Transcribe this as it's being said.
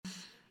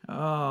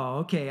Oh,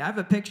 okay. I have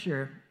a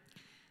picture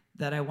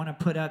that I want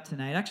to put up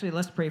tonight. Actually,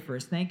 let's pray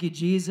first. Thank you,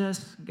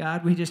 Jesus.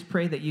 God, we just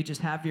pray that you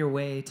just have your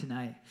way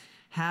tonight.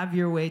 Have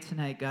your way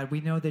tonight, God. We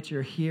know that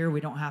you're here.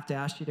 We don't have to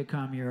ask you to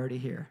come. You're already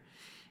here.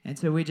 And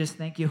so we just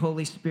thank you,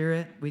 Holy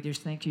Spirit. We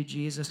just thank you,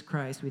 Jesus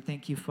Christ. We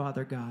thank you,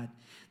 Father God,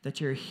 that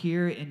you're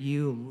here and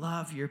you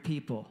love your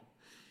people.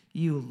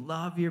 You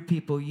love your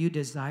people. You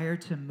desire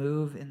to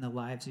move in the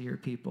lives of your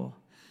people.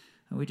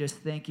 And we just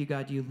thank you,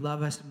 God. You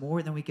love us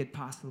more than we could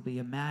possibly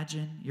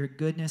imagine. Your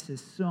goodness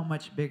is so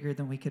much bigger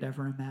than we could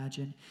ever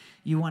imagine.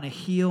 You want to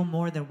heal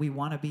more than we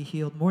want to be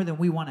healed, more than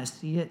we want to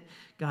see it.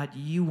 God,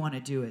 you want to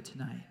do it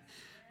tonight.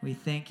 We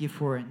thank you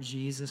for it in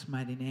Jesus'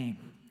 mighty name.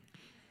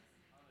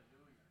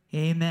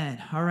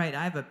 Amen. All right,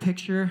 I have a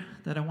picture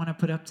that I want to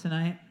put up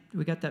tonight.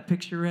 We got that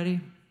picture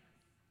ready?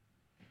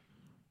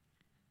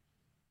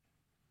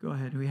 Go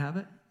ahead. Do we have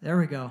it? There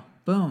we go.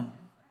 Boom.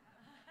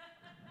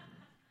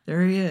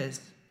 There he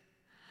is.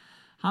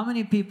 How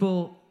many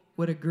people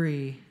would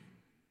agree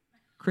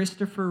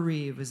Christopher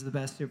Reeve is the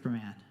best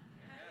Superman?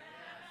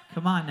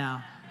 Come on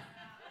now.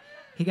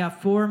 He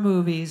got 4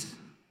 movies.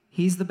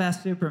 He's the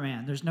best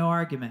Superman. There's no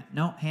argument.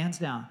 No, hands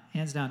down.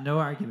 Hands down, no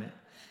argument.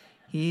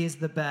 He is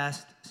the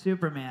best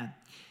Superman.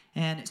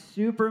 And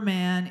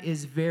Superman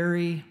is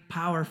very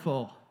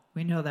powerful.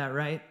 We know that,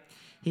 right?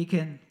 He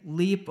can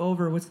leap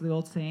over, what's the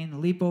old saying?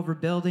 Leap over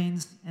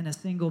buildings in a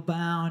single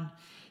bound.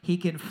 He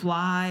can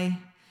fly.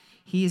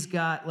 He's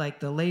got like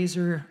the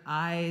laser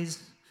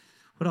eyes.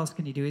 What else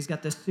can he do? He's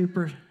got the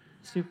super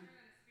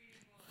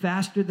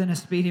faster than a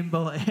speeding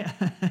bullet.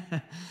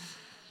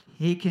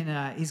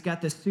 He's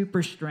got the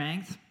super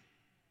strength.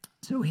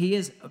 So he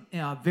is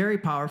very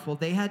powerful.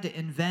 They had to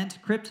invent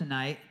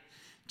kryptonite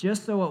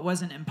just so it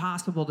wasn't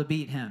impossible to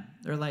beat him.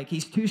 They're like,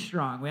 he's too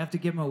strong. We have to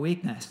give him a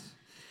weakness.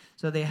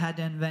 So they had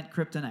to invent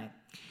kryptonite.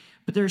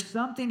 But there's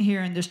something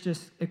here, and this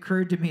just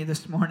occurred to me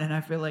this morning.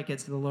 I feel like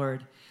it's the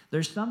Lord.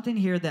 There's something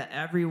here that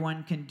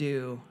everyone can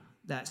do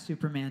that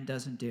Superman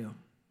doesn't do.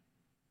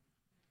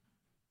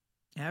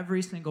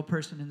 Every single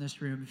person in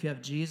this room, if you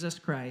have Jesus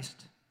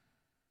Christ,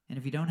 and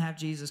if you don't have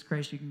Jesus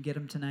Christ, you can get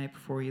him tonight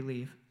before you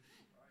leave.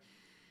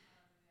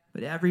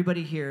 But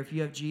everybody here, if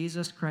you have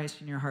Jesus Christ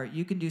in your heart,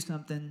 you can do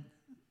something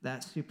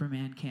that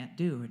Superman can't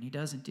do, and he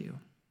doesn't do.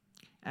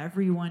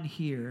 Everyone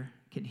here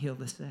can heal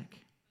the sick.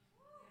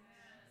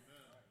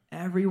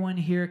 Everyone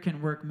here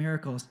can work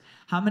miracles.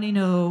 How many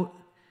know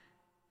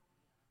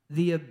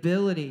the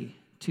ability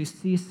to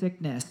see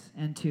sickness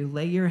and to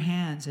lay your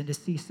hands and to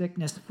see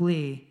sickness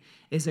flee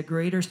is a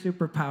greater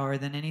superpower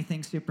than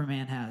anything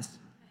Superman has?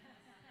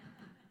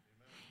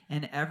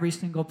 And every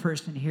single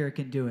person here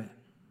can do it.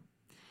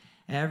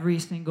 Every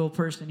single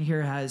person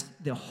here has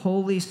the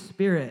Holy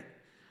Spirit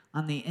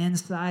on the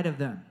inside of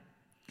them.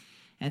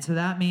 And so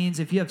that means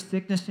if you have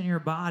sickness in your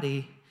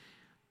body,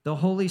 the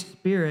Holy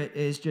Spirit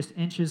is just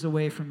inches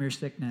away from your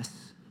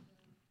sickness.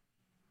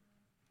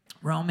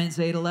 Romans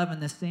 8:11,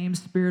 the same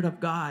Spirit of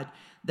God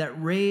that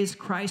raised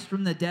Christ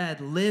from the dead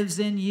lives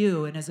in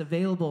you and is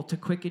available to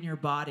quicken your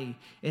body.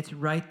 It's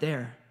right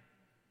there.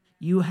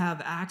 You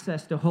have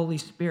access to Holy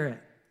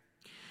Spirit.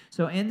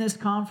 So in this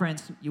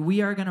conference,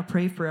 we are going to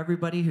pray for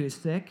everybody who is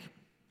sick,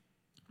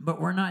 but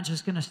we're not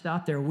just going to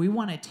stop there. We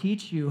want to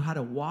teach you how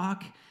to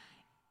walk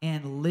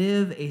and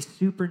live a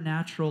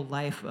supernatural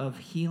life of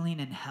healing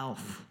and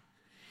health.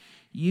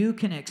 You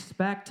can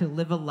expect to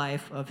live a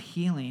life of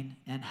healing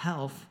and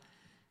health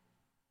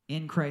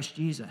in Christ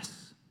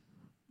Jesus.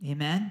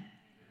 Amen?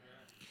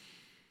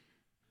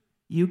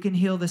 You can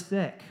heal the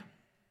sick.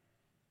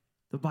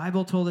 The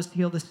Bible told us to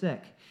heal the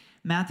sick.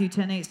 Matthew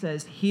 10:8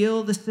 says,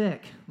 heal the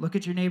sick. Look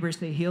at your neighbor and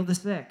say, heal the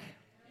sick.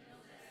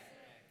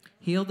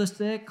 Heal the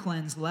sick,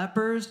 cleanse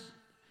lepers,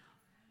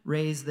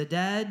 raise the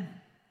dead,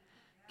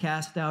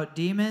 cast out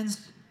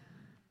demons.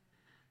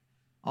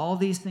 All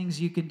these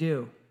things you can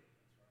do.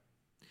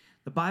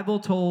 The Bible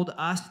told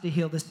us to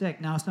heal the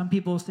sick. Now, some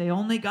people say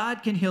only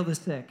God can heal the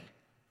sick.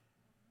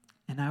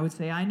 And I would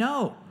say, I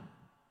know.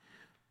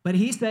 But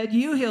he said,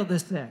 you heal the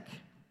sick.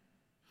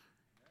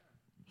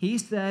 He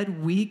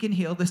said, we can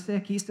heal the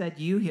sick. He said,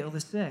 you heal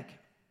the sick.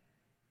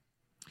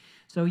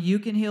 So you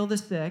can heal the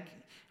sick.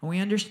 And we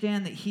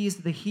understand that he's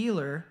the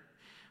healer.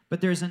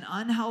 But there's an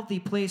unhealthy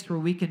place where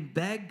we can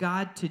beg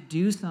God to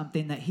do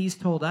something that he's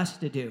told us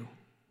to do.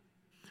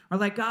 Or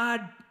like,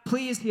 God,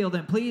 please heal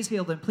them, please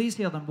heal them, please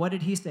heal them. What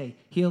did he say?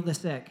 Heal the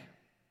sick.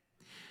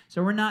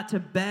 So we're not to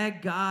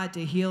beg God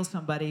to heal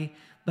somebody,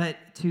 but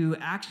to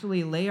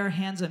actually lay our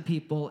hands on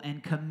people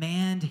and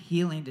command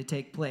healing to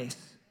take place.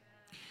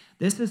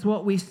 This is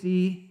what we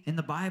see in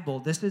the Bible.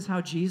 This is how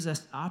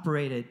Jesus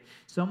operated.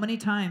 So many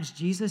times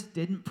Jesus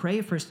didn't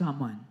pray for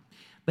someone,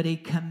 but he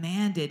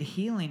commanded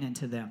healing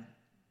into them.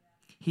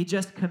 He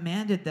just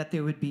commanded that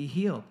they would be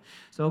healed.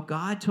 So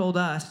God told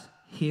us,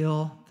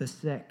 heal the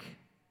sick.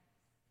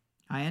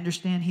 I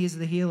understand he's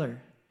the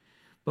healer,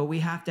 but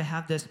we have to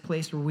have this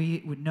place where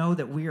we would know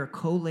that we are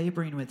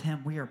co-laboring with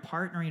him. We are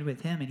partnering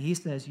with him, and he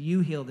says, you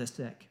heal the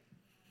sick.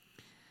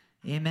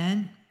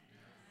 Amen?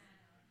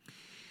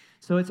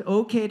 So it's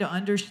okay to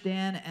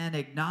understand and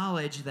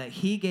acknowledge that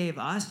he gave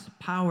us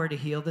power to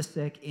heal the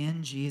sick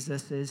in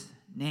Jesus'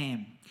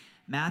 name.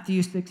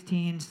 Matthew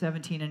 16,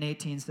 17, and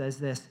 18 says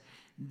this,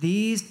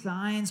 these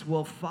signs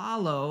will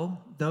follow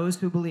those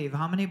who believe.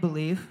 How many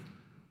believe?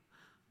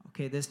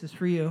 Okay, this is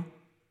for you.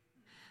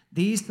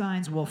 These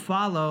signs will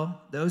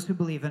follow those who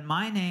believe. In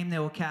my name, they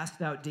will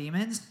cast out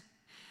demons.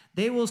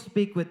 They will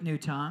speak with new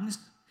tongues.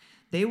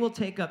 They will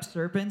take up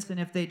serpents, and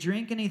if they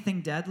drink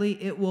anything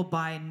deadly, it will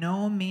by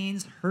no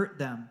means hurt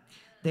them.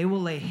 They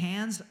will lay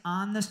hands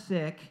on the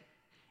sick,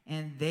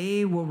 and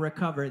they will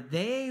recover.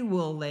 They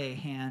will lay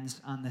hands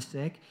on the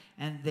sick,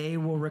 and they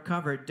will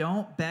recover.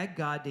 Don't beg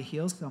God to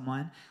heal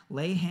someone.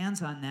 Lay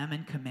hands on them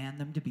and command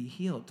them to be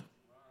healed.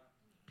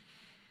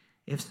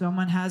 If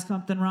someone has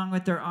something wrong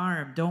with their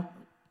arm,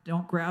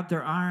 don't grab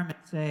their arm and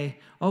say,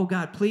 oh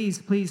God, please,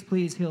 please,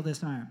 please heal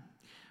this arm.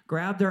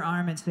 Grab their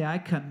arm and say, I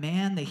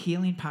command the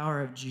healing power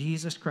of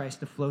Jesus Christ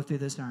to flow through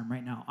this arm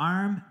right now.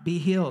 Arm, be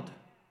healed.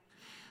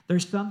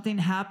 There's something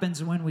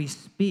happens when we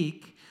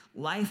speak.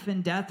 Life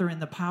and death are in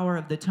the power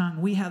of the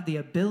tongue. We have the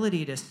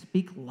ability to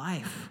speak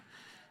life.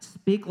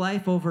 Speak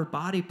life over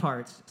body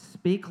parts.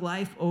 Speak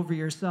life over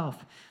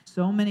yourself.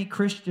 So many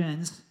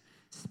Christians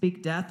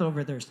speak death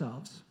over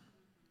themselves.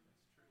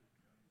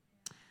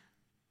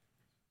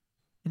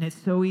 And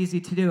it's so easy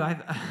to do.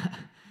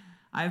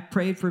 I've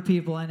prayed for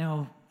people. I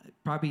know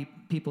probably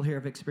people here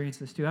have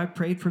experienced this too. I've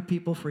prayed for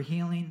people for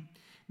healing.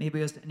 Maybe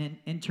it was an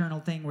internal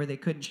thing where they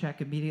couldn't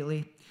check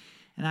immediately.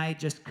 And I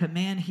just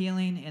command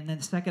healing. And then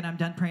the second I'm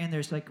done praying,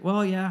 there's like,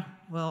 yeah,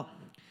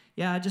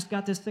 I just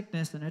got this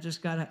sickness and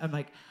I'm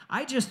like,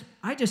 I just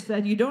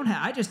said you don't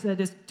have, I just said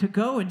it's to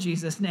go in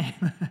Jesus' name.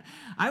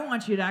 I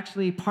want you to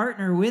actually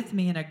partner with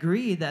me and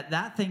agree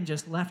that thing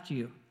just left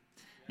you.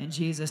 In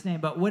Jesus'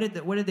 name. But what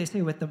did they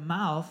say? With the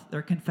mouth,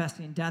 they're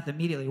confessing death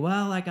immediately.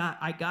 Well, I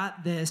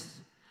got this.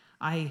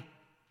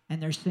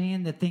 And they're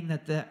saying the thing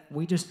that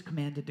we just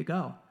commanded to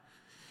go.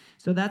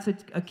 So that's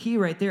a key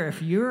right there.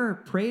 If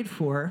you're prayed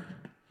for,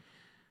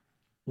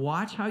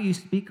 watch how you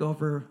speak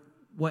over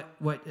what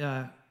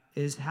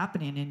is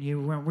happening in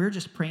you. When we're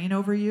just praying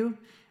over you,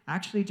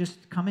 actually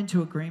just come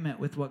into agreement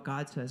with what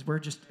God says. We're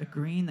just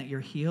agreeing that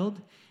you're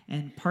healed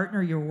and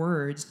partner your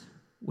words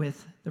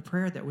with the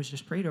prayer that was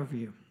just prayed over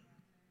you.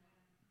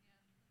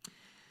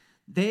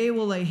 They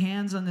will lay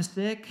hands on the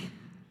sick,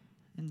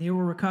 and they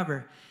will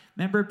recover.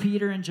 Remember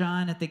Peter and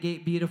John at the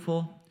gate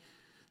beautiful?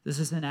 This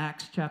is in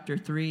Acts chapter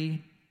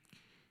 3.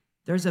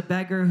 There's a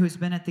beggar who's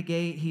been at the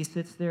gate. He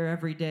sits there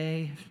every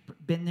day,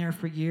 been there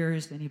for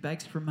years, and he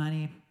begs for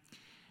money.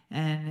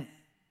 And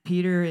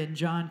Peter and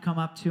John come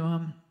up to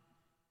him,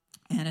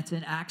 and it's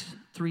in Acts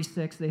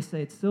 3:6. They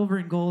say, it's silver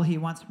and gold. He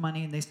wants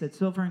money. And they said,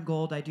 silver and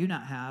gold I do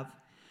not have,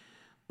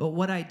 but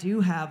what I do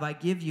have I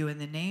give you in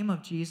the name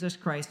of Jesus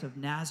Christ of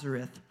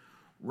Nazareth.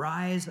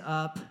 Rise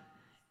up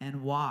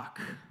and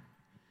walk.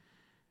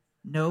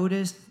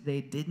 Notice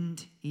they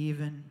didn't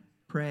even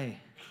pray.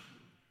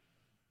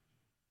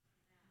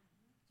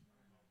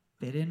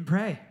 They didn't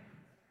pray.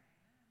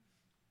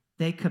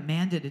 They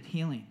commanded it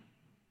healing.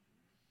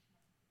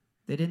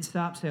 They didn't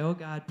stop, say, oh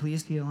God,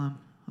 please heal him.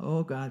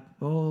 Oh God,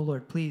 oh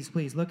Lord, please,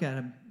 please, look at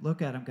him.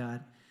 Look at him,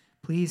 God.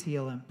 Please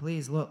heal him.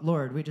 Please,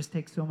 Lord, we just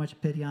take so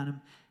much pity on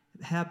him.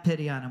 Have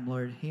pity on him,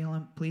 Lord. Heal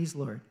him, please,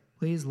 Lord.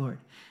 Please, Lord.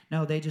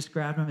 No, they just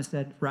grabbed him and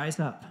said, rise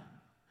up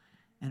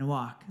and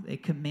walk. They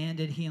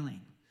commanded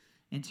healing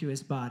into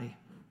his body.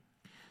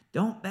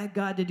 Don't beg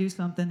God to do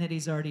something that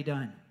he's already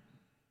done.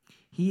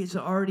 He's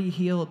already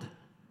healed.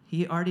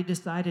 He already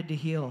decided to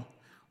heal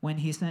when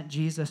he sent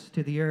Jesus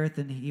to the earth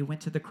and he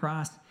went to the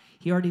cross.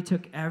 He already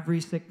took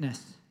every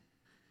sickness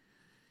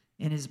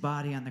in his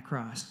body on the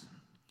cross.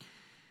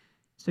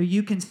 So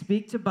you can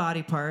speak to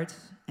body parts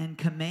and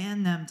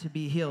command them to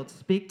be healed.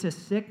 Speak to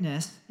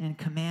sickness and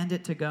command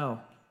it to go.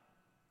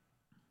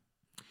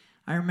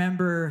 I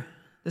remember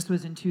this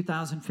was in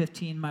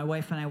 2015. My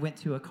wife and I went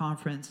to a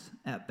conference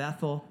at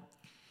Bethel,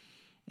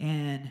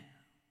 and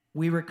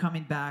we were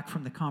coming back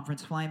from the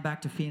conference, flying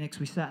back to Phoenix.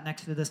 We sat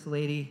next to this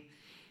lady,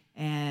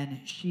 and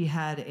she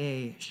had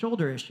a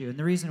shoulder issue. And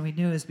the reason we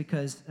knew is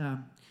because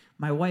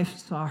my wife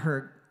saw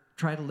her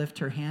try to lift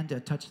her hand to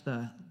touch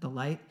the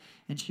light,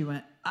 and she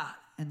went, ah.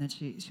 And then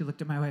she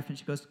looked at my wife and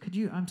she goes,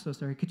 I'm so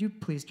sorry, could you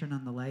please turn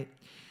on the light?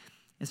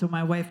 And so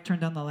my wife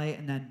turned on the light,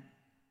 and then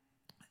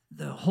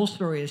the whole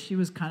story is she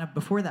was kind of,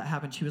 before that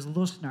happened, she was a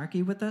little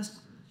snarky with us.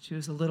 She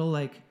was a little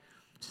like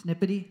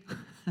snippety.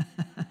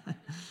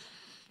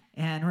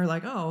 And we're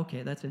like, oh,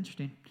 okay, that's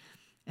interesting.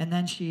 And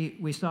then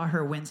we saw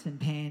her wince in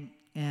pain,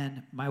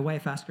 and my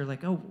wife asked her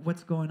like, oh,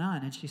 what's going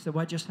on? And she said,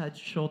 well, I just had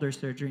shoulder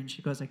surgery. And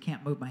she goes, I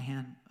can't move my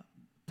hand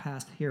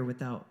past here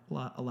without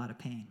a lot of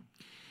pain.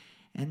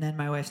 And then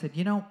my wife said,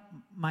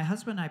 my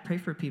husband and I pray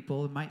for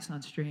people. It might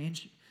sound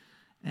strange,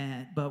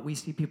 but we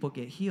see people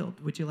get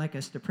healed. Would you like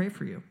us to pray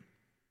for you?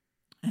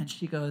 And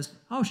she goes,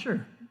 oh,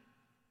 sure.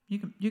 You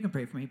can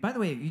pray for me. By the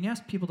way, you can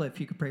ask people if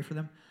you can pray for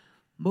them.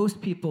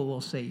 Most people will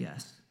say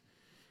yes.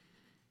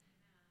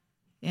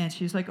 And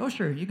she's like, oh,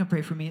 sure, you can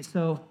pray for me.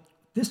 So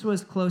this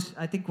was close.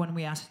 I think when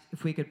we asked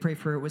if we could pray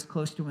for her, it was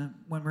close to when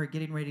we were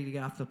getting ready to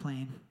get off the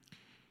plane.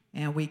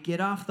 And we get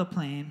off the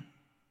plane,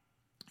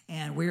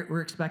 and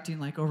we're expecting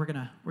like, oh, we're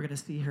gonna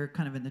see her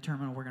kind of in the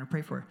terminal. We're gonna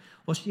pray for her.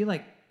 Well, she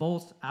like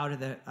bolts out of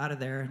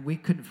there, and we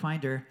couldn't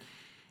find her,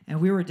 and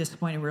we were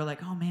disappointed. We were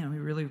like, oh man, we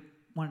really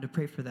wanted to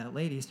pray for that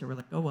lady. So we're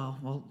like, oh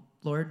well,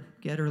 Lord,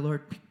 get her,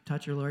 Lord,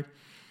 touch her, Lord.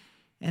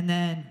 And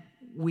then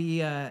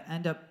we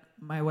end up.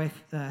 My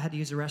wife had to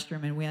use the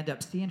restroom, and we end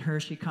up seeing her.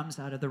 She comes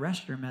out of the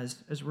restroom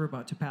as we're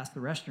about to pass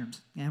the restrooms,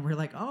 and we're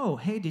like, oh,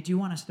 hey, did you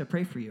want us to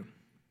pray for you?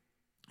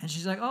 And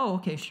she's like, oh,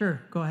 okay,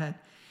 sure, go ahead.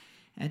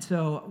 And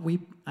so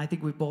I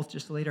think we both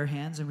just laid our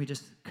hands and we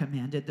just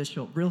commanded the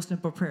shoulder. Real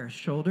simple prayer.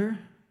 Shoulder,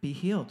 be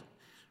healed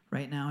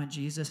right now in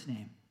Jesus'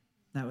 name.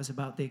 That was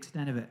about the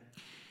extent of it.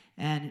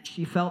 And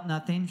she felt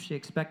nothing. She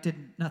expected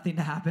nothing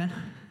to happen.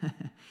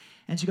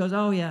 And she goes,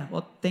 oh, yeah,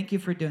 well, thank you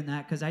for doing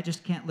that because I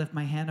just can't lift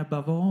my hand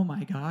above, oh,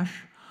 my gosh,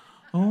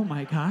 oh,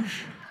 my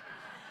gosh,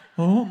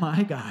 oh,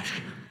 my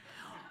gosh.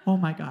 Oh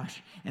my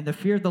gosh. And the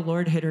fear of the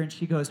Lord hit her, and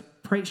she goes,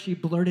 pray. She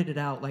blurted it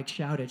out, like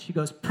shouted. She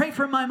goes, pray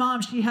for my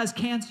mom. She has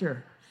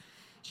cancer.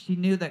 She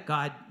knew that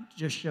God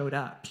just showed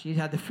up. She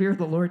had the fear of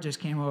the Lord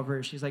just came over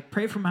her. She's like,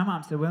 pray for my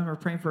mom. So when we're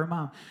praying for her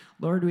mom,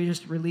 Lord, we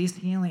just release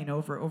healing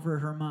over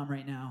her mom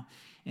right now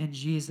in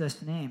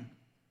Jesus' name.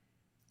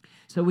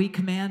 So we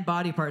command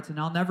body parts, and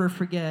I'll never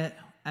forget,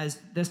 as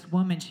this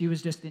woman, she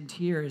was just in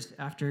tears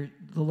after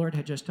the Lord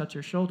had just touched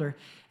her shoulder.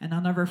 And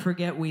I'll never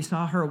forget, we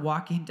saw her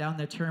walking down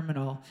the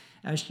terminal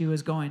as she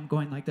was going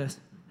like this.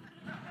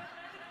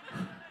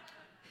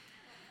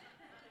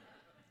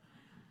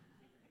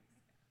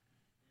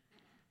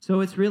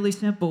 So it's really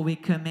simple. We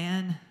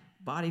command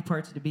body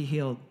parts to be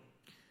healed.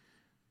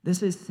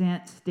 This is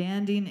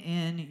standing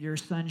in your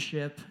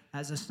sonship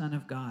as a son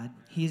of God.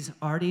 He's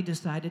already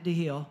decided to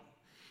heal.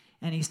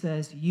 And he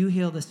says, you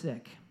heal the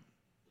sick.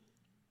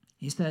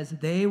 He says,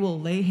 they will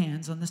lay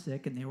hands on the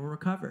sick and they will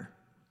recover.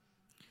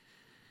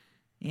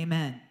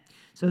 Amen.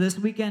 So this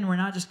weekend, we're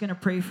not just going to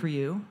pray for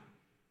you,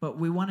 but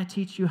we want to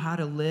teach you how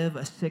to live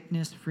a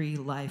sickness-free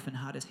life and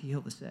how to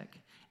heal the sick.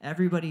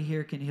 Everybody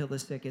here can heal the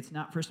sick. It's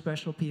not for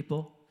special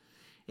people.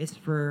 It's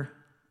for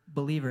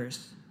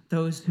believers.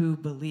 Those who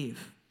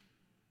believe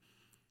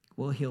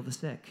will heal the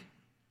sick.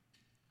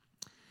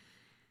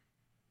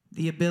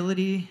 The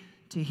ability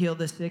to heal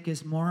the sick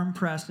is more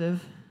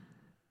impressive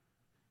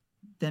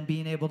than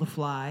being able to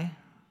fly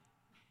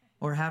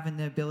or having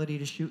the ability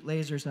to shoot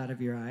lasers out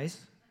of your eyes.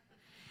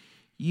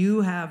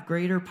 You have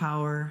greater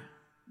power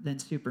than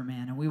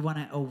Superman, and we want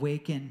to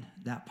awaken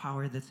that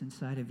power that's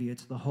inside of you.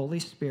 It's the Holy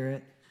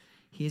Spirit.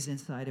 He's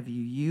inside of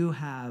you. You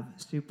have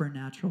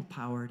supernatural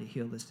power to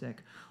heal the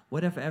sick.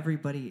 What if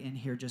everybody in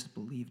here just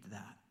believed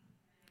that?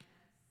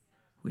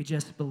 We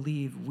just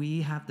believe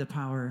we have the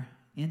power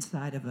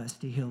inside of us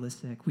to heal the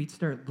sick. We'd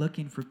start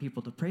looking for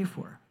people to pray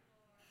for.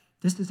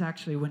 This is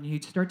actually, when you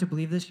start to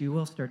believe this, you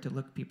will start to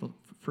look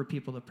for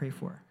people to pray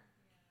for.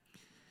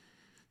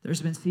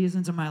 There's been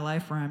seasons in my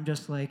life where I'm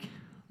just like,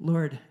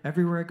 Lord,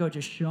 everywhere I go,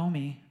 just show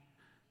me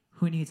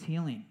who needs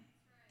healing.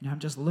 I'm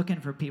just looking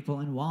for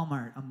people in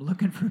Walmart. I'm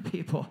looking for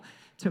people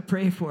to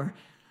pray for.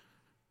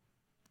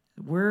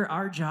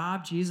 Our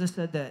job, Jesus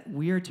said that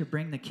we are to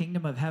bring the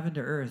kingdom of heaven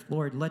to earth.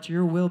 Lord, let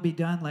your will be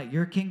done. Let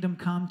your kingdom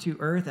come to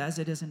earth as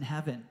it is in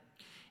heaven.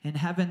 In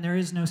heaven, there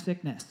is no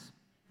sickness.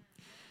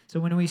 So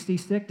when we see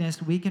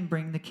sickness, we can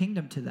bring the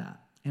kingdom to that.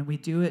 And we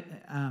do it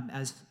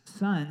as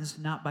sons,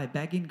 not by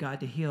begging God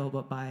to heal,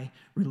 but by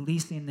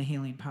releasing the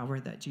healing power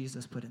that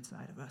Jesus put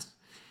inside of us.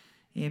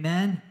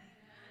 Amen?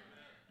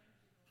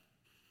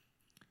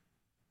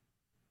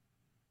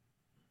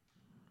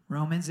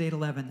 Romans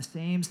 8:11, the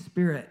same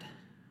Spirit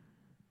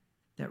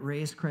that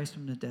raised Christ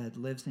from the dead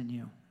lives in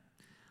you.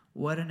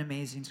 What an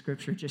amazing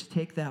scripture. Just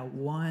take that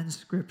one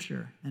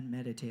scripture and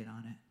meditate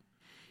on it.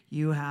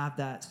 You have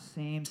that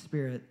same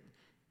Spirit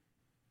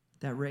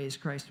that raised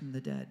Christ from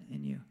the dead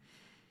in you.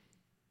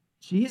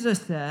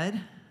 Jesus said,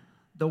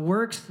 the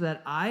works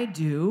that I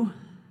do,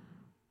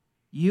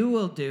 you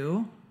will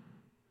do,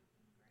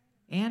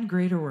 and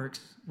greater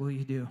works will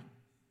you do.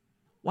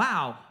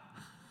 Wow.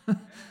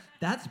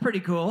 That's pretty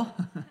cool.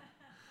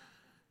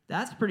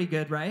 That's pretty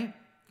good, right?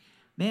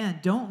 Man,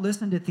 don't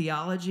listen to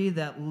theology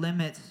that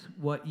limits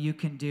what you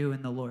can do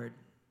in the Lord.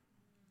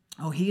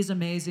 Oh, he's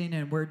amazing,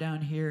 and we're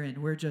down here, and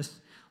we're just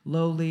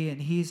lowly, and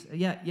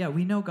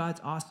we know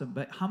God's awesome,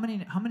 but how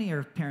many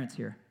are parents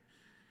here?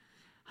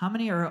 How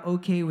many are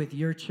okay with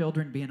your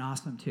children being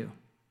awesome too?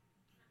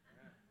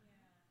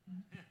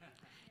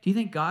 Do you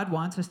think God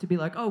wants us to be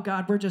like, oh,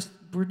 God,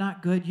 we're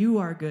not good, you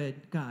are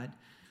good, God.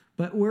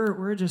 But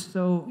we're just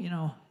so,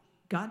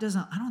 God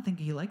doesn't, I don't think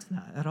he likes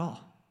that at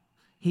all.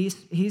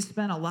 He's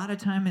spent a lot of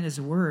time in his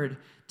word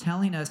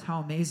telling us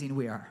how amazing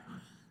we are.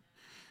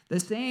 The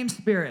same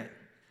Spirit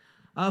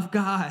of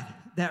God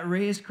that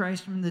raised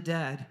Christ from the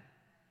dead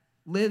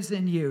lives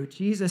in you.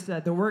 Jesus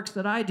said, the works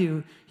that I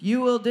do, you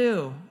will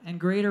do, and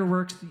greater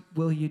works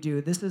will you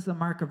do. This is the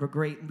mark of a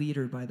great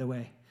leader, by the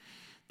way.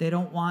 They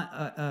don't want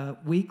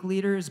weak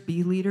leaders,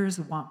 be leaders.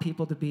 They want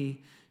people to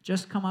be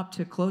Just come up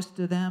to close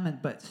to them,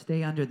 but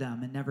stay under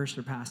them and never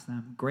surpass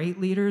them. Great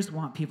leaders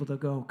want people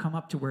to come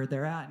up to where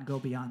they're at and go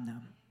beyond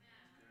them.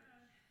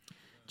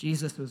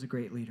 Jesus was a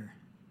great leader.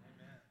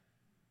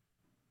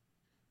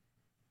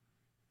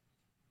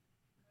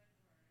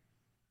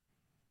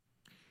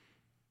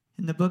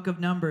 In the book of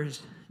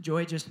Numbers,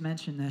 Joy just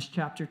mentioned this,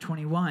 chapter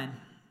 21,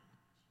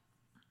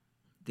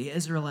 the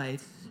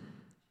Israelites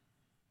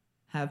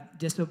have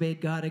disobeyed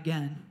God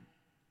again.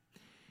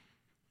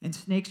 And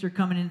snakes are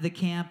coming into the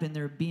camp, and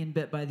they're being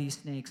bit by these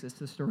snakes. That's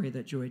the story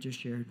that Joy just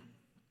shared.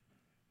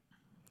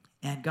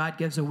 And God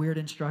gives a weird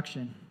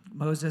instruction.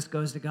 Moses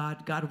goes to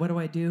God, God, what do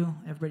I do?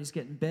 Everybody's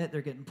getting bit.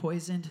 They're getting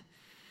poisoned.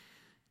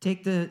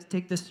 Take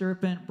the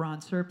serpent,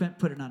 bronze serpent,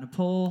 put it on a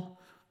pole,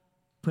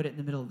 put it in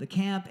the middle of the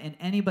camp, and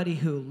anybody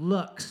who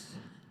looks,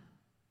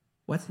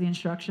 what's the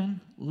instruction?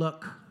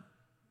 Look.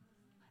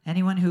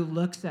 Anyone who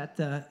looks at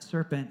the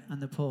serpent on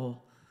the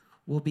pole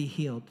will be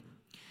healed.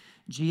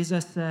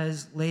 Jesus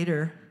says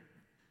later,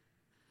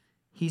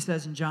 he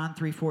says in John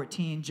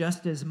 3:14,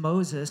 just as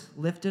Moses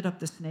lifted up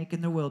the snake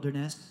in the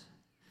wilderness,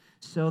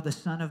 so the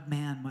Son of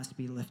Man must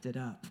be lifted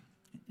up.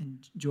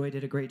 And Joy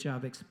did a great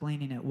job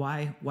explaining it.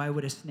 Why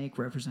would a snake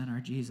represent our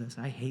Jesus?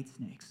 I hate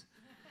snakes.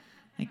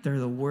 I think they're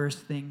the worst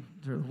thing.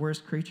 They're the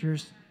worst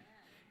creatures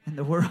in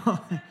the world.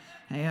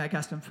 Hey, I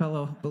got some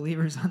fellow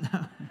believers on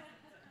that.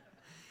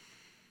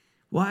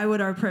 Why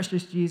would our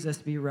precious Jesus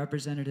be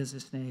represented as a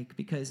snake?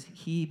 Because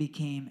he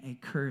became a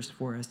curse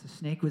for us. The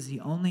snake was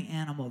the only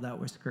animal that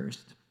was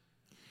cursed.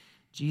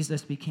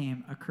 Jesus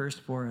became a curse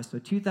for us. So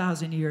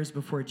 2,000 years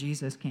before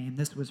Jesus came,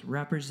 this was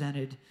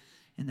represented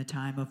in the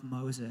time of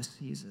Moses.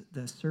 He's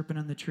the serpent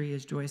on the tree,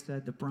 as Joy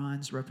said. The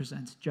bronze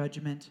represents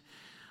judgment.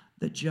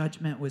 The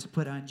judgment was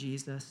put on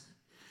Jesus.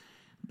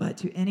 But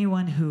to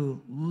anyone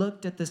who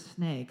looked at the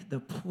snake, the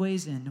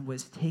poison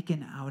was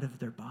taken out of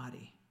their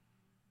body.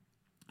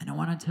 And I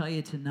want to tell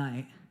you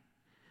tonight,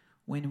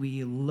 when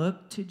we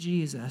look to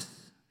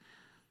Jesus,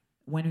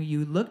 when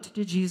you looked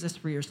to Jesus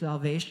for your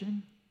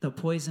salvation, the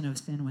poison of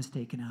sin was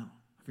taken out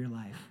of your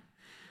life.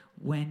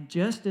 When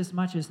just as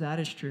much as that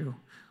is true,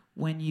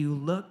 when you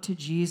look to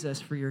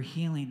Jesus for your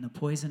healing, the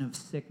poison of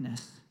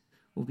sickness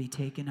will be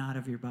taken out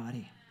of your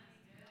body.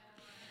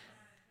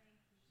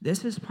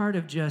 This is part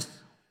of just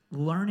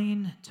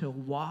learning to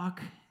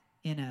walk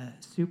in a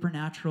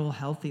supernatural,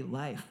 healthy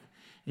life,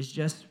 is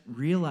just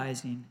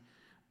realizing,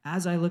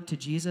 as I look to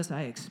Jesus,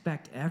 I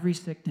expect every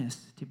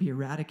sickness to be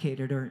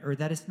eradicated or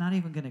that it's not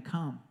even going to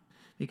come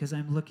because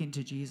I'm looking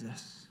to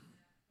Jesus.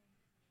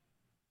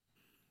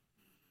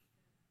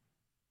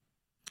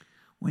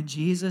 When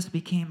Jesus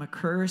became a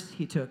curse,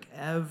 he took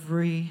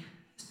every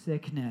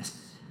sickness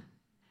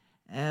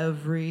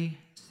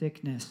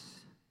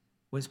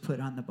was put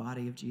on the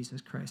body of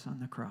Jesus Christ on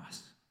the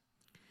cross.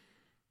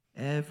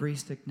 Every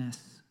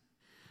sickness.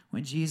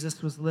 When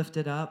Jesus was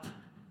lifted up,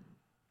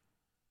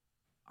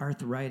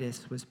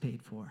 arthritis was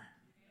paid for.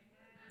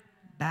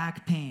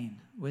 Back pain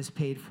was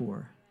paid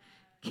for.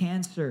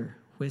 Cancer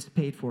was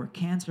paid for.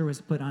 Cancer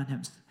was put on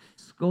him.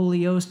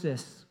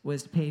 Scoliosis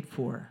was paid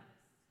for.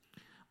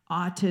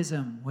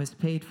 Autism was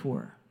paid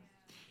for.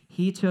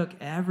 He took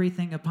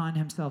everything upon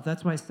himself.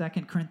 That's why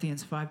 2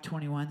 Corinthians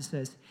 5:21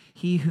 says,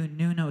 he who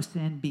knew no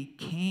sin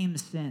became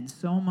sin.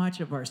 So much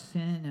of our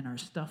sin and our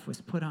stuff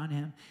was put on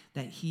him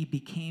that he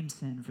became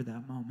sin for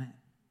that moment.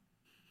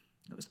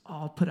 It was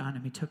all put on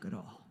him. He took it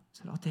all. He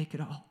said, I'll take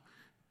it all.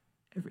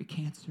 Every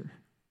cancer,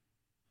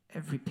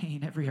 every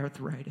pain, every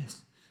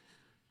arthritis.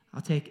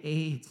 I'll take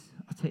AIDS.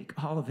 I'll take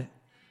all of it.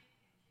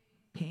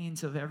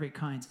 Pains of every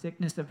kind,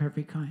 sickness of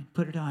every kind.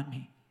 Put it on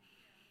me.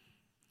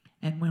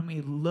 And when we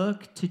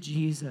look to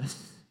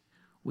Jesus,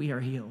 we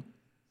are healed.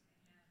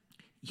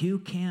 You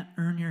can't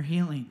earn your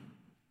healing.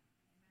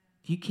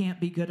 You can't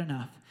be good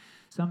enough.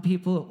 Some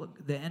people,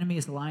 the enemy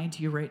is lying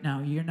to you right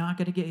now. You're not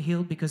going to get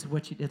healed because of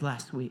what you did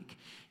last week.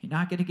 You're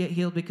not going to get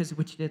healed because of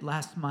what you did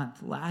last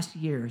month, last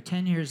year,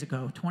 10 years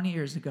ago, 20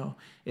 years ago.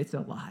 It's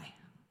a lie.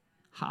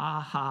 Ha,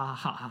 ha,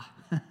 ha.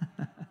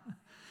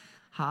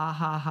 Ha,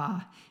 ha,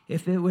 ha.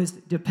 If it was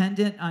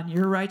dependent on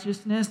your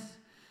righteousness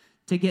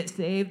to get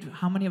saved,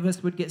 how many of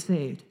us would get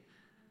saved?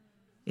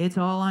 It's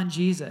all on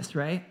Jesus,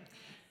 right?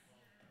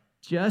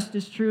 Just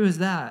as true as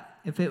that,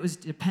 if it was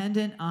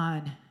dependent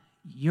on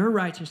your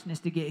righteousness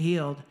to get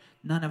healed,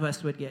 none of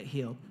us would get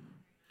healed.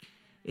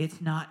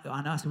 It's not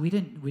on us. We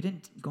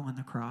didn't go on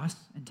the cross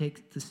and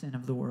take the sin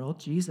of the world.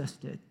 Jesus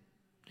did.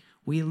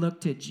 We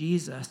look to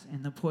Jesus,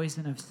 and the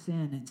poison of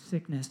sin and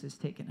sickness is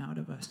taken out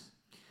of us.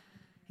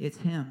 It's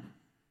him.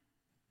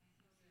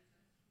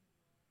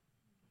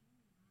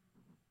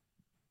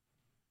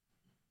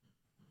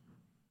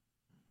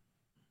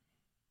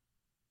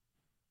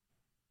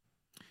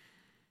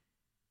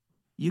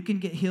 You can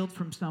get healed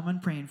from someone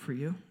praying for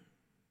you,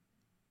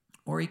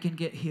 or you can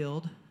get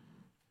healed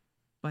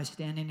by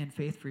standing in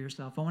faith for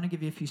yourself. I want to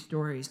give you a few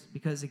stories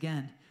because,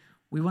 again,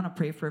 we want to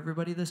pray for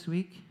everybody this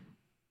week,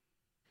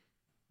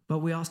 but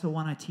we also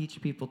want to teach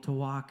people to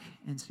walk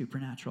in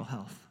supernatural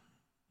health.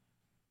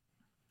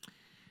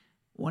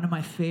 One of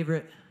my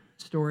favorite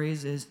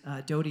stories is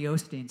Dodie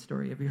Osteen's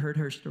story. Have you heard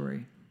her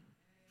story?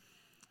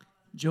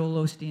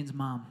 Joel Osteen's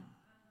mom.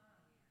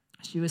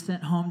 She was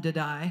sent home to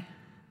die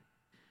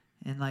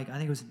in I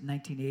think it was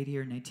 1980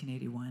 or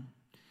 1981.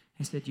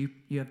 He said, you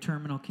have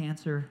terminal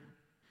cancer.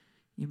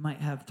 You might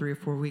have 3 or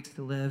 4 weeks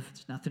to live.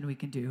 There's nothing we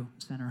can do.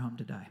 Send her home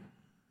to die.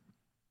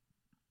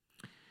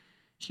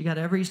 She got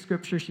every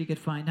scripture she could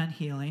find on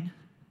healing.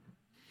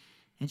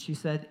 And she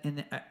said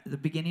in the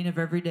beginning of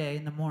every day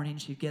in the morning,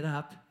 she'd get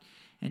up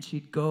and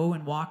she'd go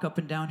and walk up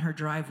and down her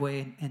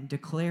driveway and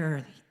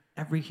declare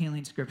every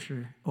healing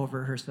scripture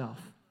over herself.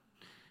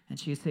 And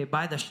she'd say,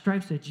 by the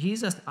stripes of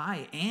Jesus,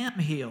 I am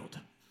healed.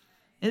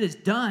 It is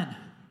done.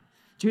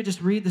 She would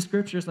just read the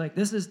scriptures like,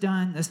 this is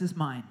done, this is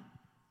mine.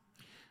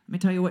 Let me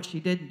tell you what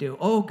she didn't do.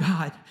 Oh,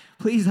 God,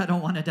 please, I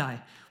don't want to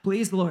die.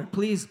 Please, Lord,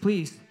 please,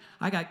 please.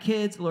 I got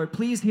kids. Lord,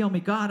 please heal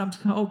me. God,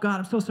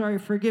 I'm so sorry.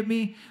 Forgive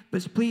me.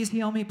 But please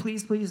heal me.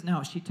 Please, please.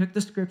 No, she took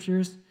the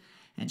scriptures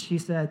and she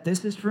said,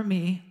 this is for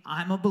me.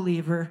 I'm a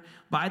believer.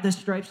 By the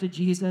stripes of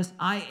Jesus,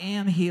 I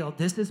am healed.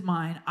 This is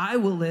mine. I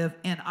will live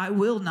and I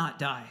will not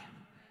die.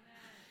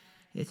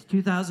 It's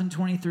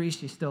 2023.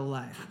 She's still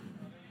alive.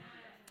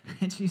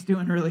 And she's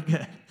doing really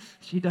good.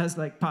 She does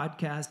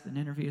podcasts and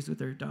interviews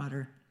with her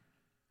daughter.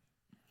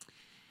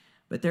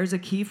 But there's a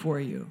key for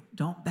you.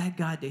 Don't beg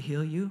God to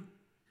heal you.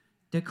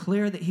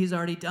 Declare that he's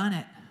already done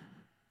it.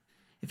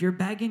 If you're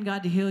begging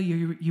God to heal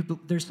you,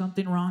 there's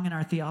something wrong in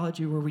our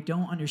theology where we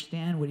don't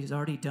understand what he's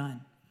already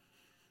done.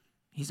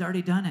 He's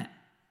already done it.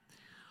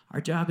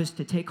 Our job is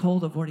to take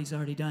hold of what he's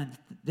already done.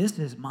 This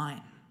is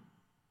mine.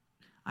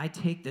 I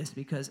take this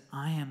because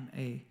I am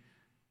a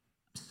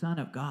son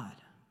of God.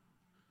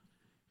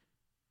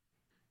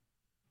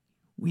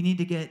 We need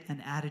to get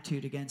an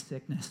attitude against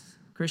sickness.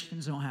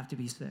 Christians don't have to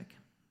be sick.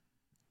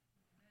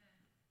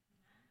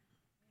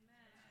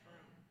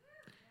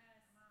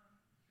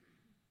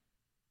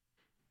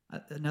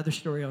 Another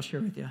story I'll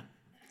share with you.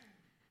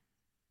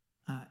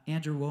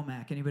 Andrew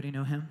Womack, anybody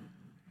know him?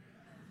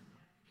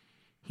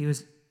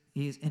 He's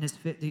in his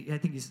 50s, I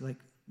think he's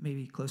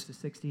maybe close to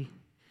 60.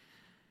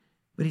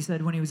 But he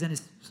said when he was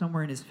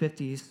somewhere in his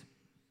 50s,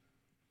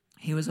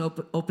 he was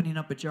opening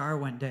up a jar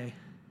one day,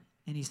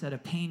 and he said a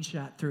pain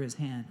shot through his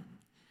hand.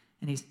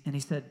 And he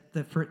said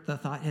the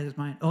thought hit his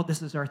mind, oh,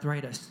 this is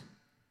arthritis.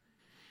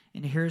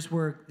 And here's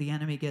where the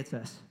enemy gets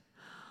us.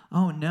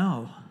 Oh,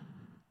 no,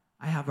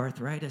 I have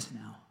arthritis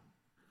now.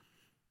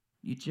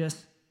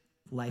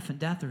 Life and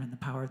death are in the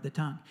power of the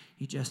tongue.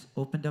 You just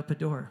opened up a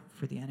door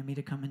for the enemy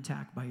to come and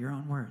attack by your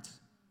own words.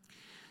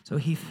 So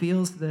he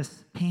feels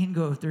this pain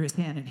go through his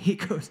hand, and he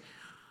goes,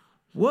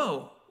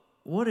 whoa,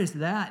 what is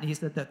that? And he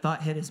said that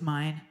thought hit his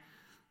mind,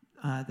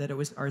 that it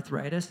was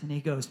arthritis. And he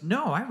goes,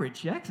 no, I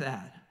reject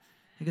that.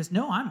 He goes,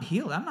 no, I'm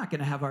healed. I'm not going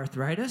to have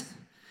arthritis.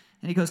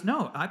 And he goes,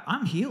 no,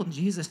 I'm healed in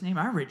Jesus' name.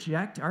 I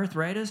reject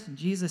arthritis in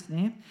Jesus'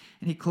 name.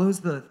 And he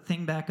closed the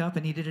thing back up,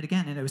 and he did it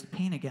again, and it was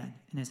pain again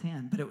in his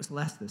hand, but it was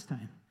less this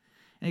time.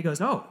 And he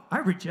goes, oh, I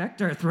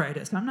reject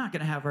arthritis. I'm not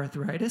going to have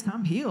arthritis.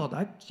 I'm healed.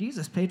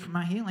 Jesus paid for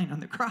my healing on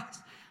the cross.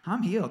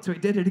 I'm healed. So he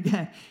did it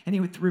again, and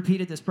he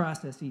repeated this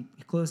process. He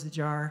closed the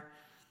jar,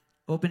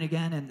 opened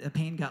again, and the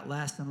pain got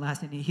less and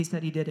less. And he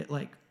said he did it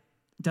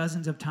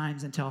dozens of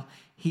times until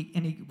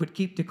he would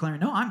keep declaring,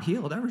 no, I'm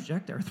healed. I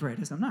reject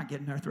arthritis. I'm not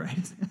getting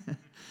arthritis.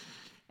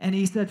 And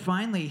he said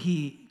finally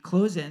he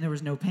closed it and there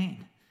was no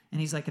pain. And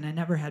he's like, and I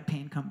never had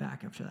pain come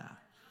back after that.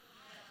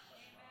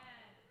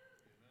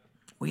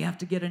 We have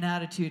to get an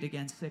attitude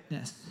against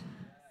sickness.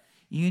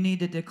 You need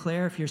to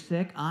declare if you're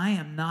sick, I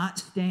am not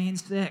staying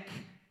sick.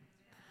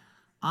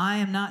 I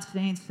am not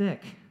staying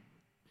sick.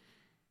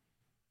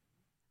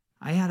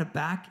 I had a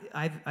back,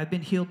 I've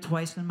been healed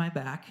twice in my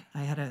back. I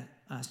had a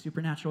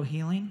supernatural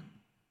healing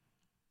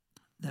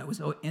that was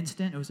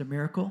instant. It was a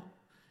miracle.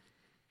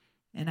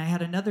 And I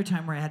had another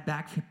time where I had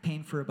back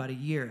pain for about a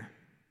year.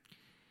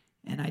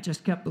 And I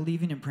just kept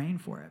believing and praying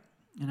for it.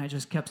 And I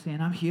just kept saying,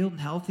 I'm healed and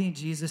healthy in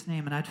Jesus'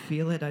 name. And I'd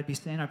feel it. I'd be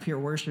standing up here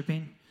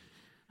worshiping.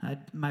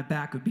 My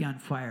back would be on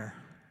fire.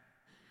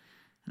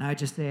 And I'd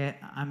just say,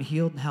 I'm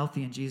healed and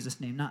healthy in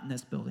Jesus' name. Not in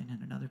this building,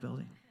 in another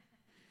building.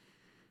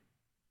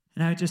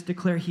 And I would just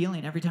declare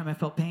healing. Every time I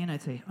felt pain,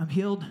 I'd say, I'm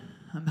healed,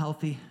 I'm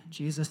healthy, in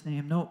Jesus'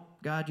 name. Nope,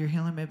 God, you're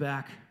healing my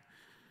back.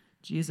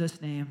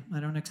 Jesus' name, I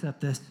don't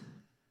accept this.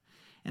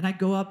 And I'd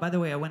go up, by the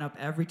way, I went up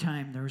every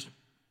time there was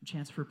a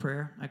chance for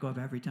prayer. I go up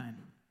every time.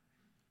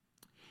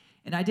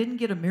 And I didn't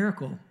get a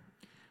miracle,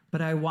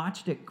 but I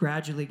watched it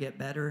gradually get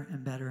better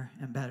and better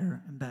and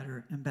better and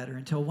better and better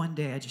until one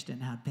day I just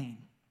didn't have pain.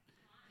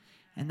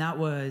 And that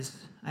was,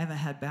 I haven't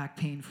had back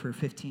pain for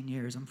 15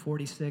 years. I'm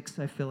 46.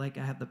 I feel like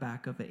I have the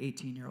back of an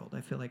 18-year-old.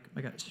 I feel like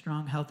I got a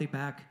strong, healthy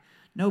back.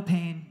 No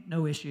pain,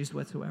 no issues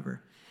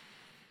whatsoever.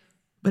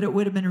 But it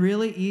would have been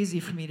really easy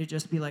for me to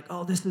just be like,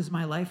 oh, this is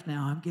my life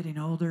now. I'm getting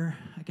older.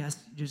 I guess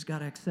you just got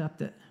to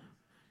accept it.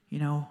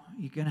 You're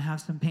going to have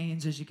some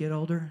pains as you get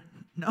older.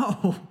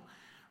 No,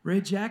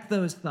 reject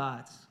those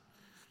thoughts.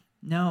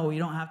 No, you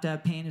don't have to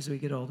have pain as we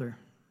get older.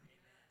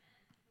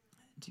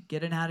 To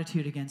get an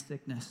attitude against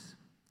sickness.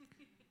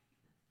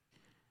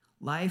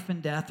 Life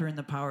and death are in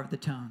the power of the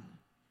tongue.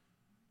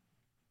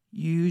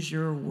 Use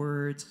your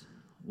words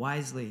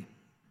wisely.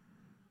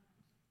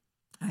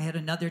 I had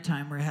another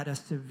time where I had a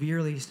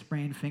severely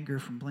sprained finger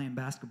from playing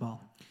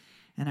basketball,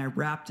 and I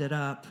wrapped it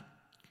up,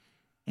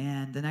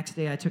 and the next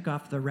day I took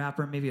off the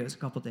wrapper. Maybe it was a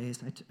couple days.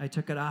 I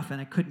took it off,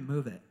 and I couldn't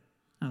move it.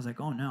 I was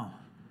like, oh no,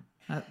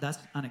 that's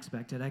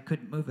unexpected. I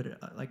couldn't move it,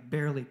 like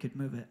barely could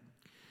move it.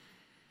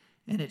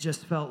 And it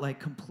just felt like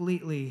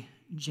completely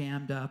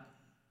jammed up.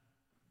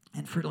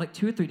 And for like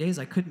 2 or 3 days,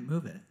 I couldn't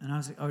move it. And I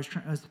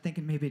was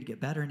thinking maybe it'd get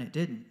better, and it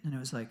didn't. And I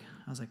was like,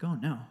 oh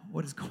no,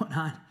 what is going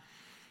on?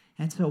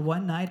 And so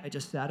one night, I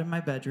just sat in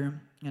my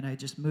bedroom, and I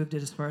just moved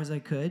it as far as I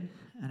could.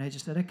 And I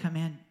just said, I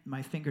command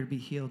my finger to be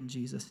healed in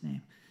Jesus'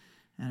 name.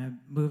 And I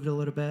moved a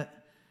little bit.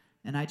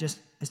 And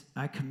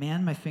I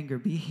command my finger,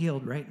 be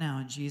healed right now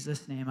in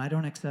Jesus' name. I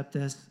don't accept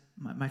this.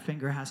 My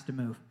finger has to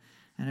move.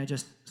 And I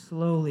just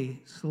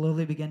slowly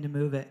began to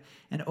move it.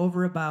 And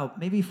over about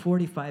maybe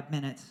 45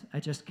 minutes, I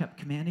just kept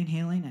commanding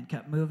healing and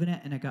kept moving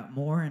it. And it got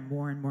more and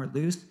more and more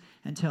loose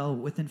until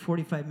within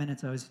 45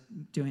 minutes, I was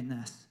doing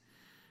this.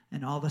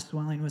 And all the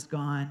swelling was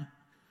gone.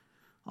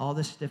 All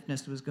the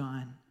stiffness was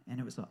gone. And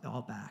it was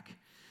all back.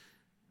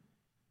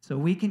 So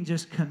we can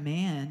just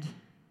command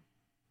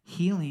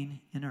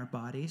healing in our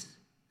bodies,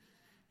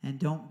 and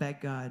don't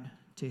beg God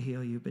to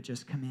heal you, but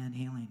just command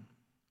healing.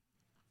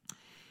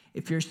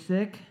 If you're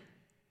sick,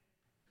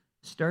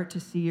 start to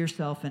see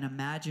yourself and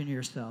imagine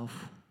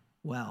yourself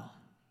well.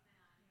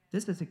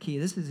 This is a key.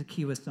 This is a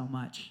key with so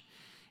much.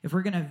 If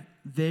we're going to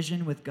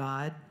vision with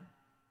God,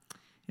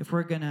 if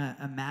we're going to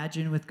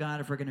imagine with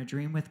God, if we're going to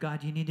dream with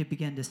God, you need to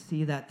begin to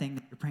see that thing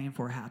that you're praying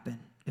for happen.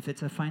 If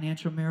it's a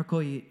financial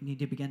miracle, you need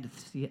to begin to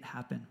see it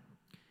happen.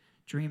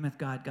 Dream with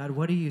God. God,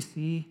 what do you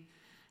see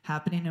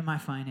happening in my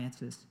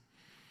finances?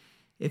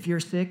 If you're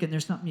sick and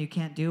there's something you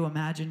can't do,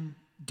 imagine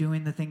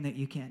doing the thing that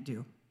you can't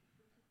do.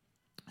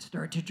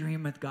 Start to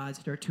dream with God.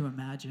 Start to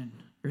imagine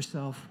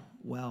yourself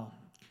well.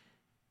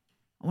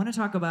 I want to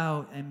talk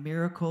about a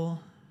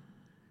miracle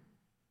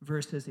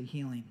versus a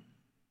healing.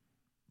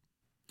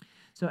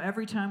 So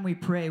every time we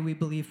pray, we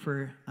believe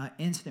for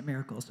instant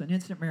miracles. So an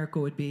instant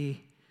miracle would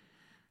be,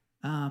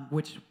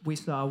 which we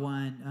saw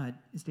one.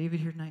 Is David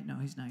here tonight? No,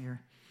 he's not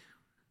here.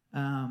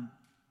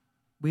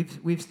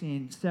 We've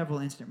seen several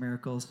instant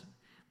miracles,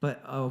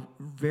 but a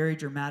very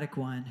dramatic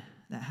one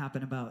that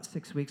happened about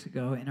 6 weeks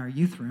ago in our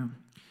youth room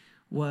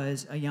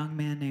was a young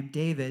man named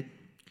David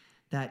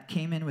that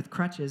came in with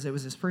crutches. It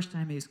was his first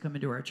time he was coming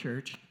to our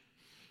church.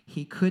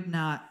 He could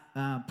not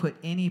put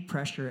any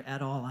pressure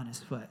at all on his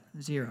foot,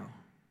 zero,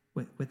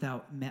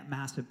 without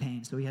massive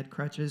pain. So he had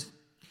crutches,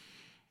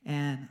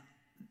 and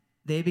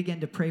they began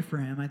to pray for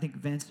him. I think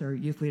Vince, our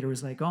youth leader,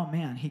 was like, oh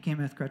man, he came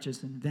in with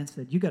crutches, and Vince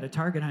said, you got a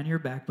target on your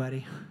back,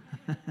 buddy.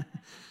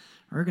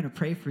 We're going to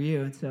pray for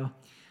you. And so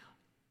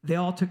they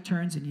all took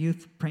turns in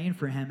youth praying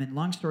for him, and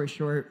long story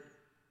short,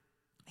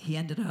 he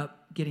ended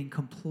up getting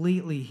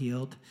completely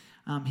healed.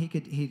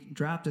 He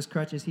dropped his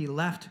crutches. He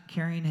left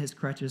carrying his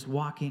crutches,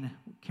 walking,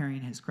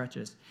 carrying his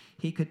crutches.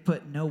 He could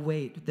put no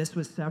weight. This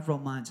was several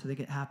months. I think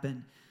it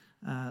happened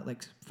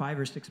like 5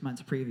 or 6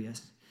 months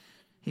previous.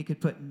 He could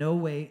put no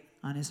weight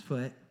on his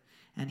foot,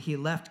 and he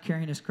left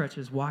carrying his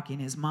crutches, walking.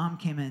 His mom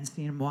came in,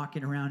 seen him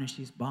walking around, and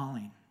she's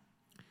bawling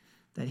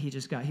that he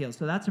just got healed.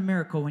 So that's a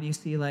miracle when you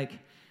see, like,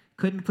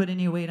 couldn't put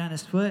any weight on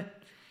his foot,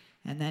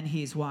 and then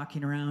he's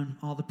walking around,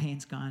 all the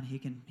pain's gone, he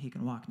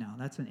can walk now.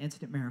 That's an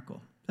instant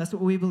miracle. That's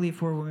what we believe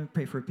for when we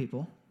pray for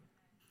people.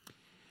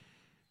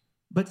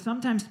 But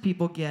sometimes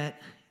people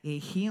get a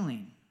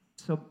healing.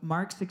 So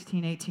Mark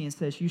 16:18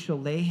 says, you shall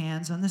lay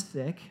hands on the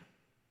sick,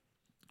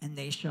 and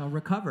they shall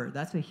recover.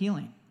 That's a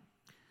healing.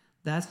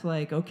 That's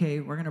like, okay,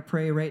 we're going to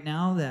pray right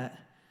now that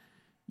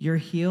you're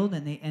healed,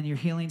 and your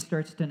healing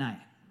starts tonight.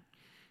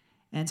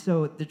 And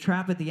so the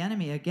trap of the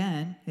enemy,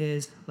 again,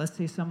 is, let's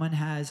say someone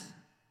has,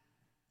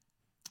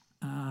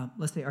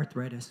 let's say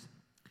arthritis.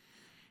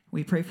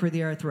 We pray for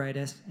the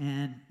arthritis,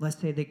 and let's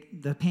say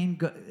the pain,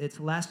 it's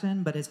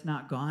lessened, but it's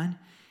not gone.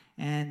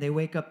 And they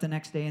wake up the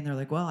next day, and they're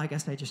like, well, I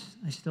guess I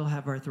still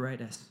have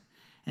arthritis.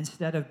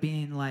 Instead of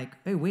being like,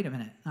 hey, wait a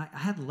minute, I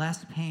had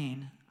less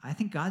pain. I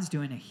think God's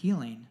doing a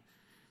healing.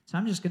 So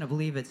I'm just going to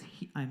believe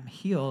I'm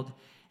healed,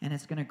 and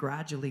it's going to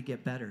gradually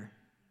get better.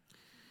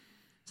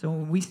 So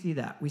when we see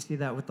that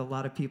with a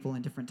lot of people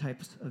in different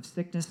types of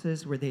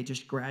sicknesses where they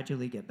just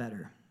gradually get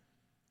better.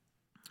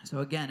 So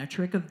again, a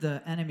trick of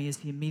the enemy is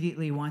he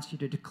immediately wants you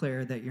to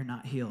declare that you're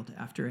not healed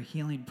after a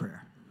healing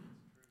prayer.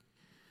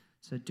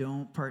 So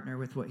don't partner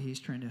with what he's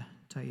trying to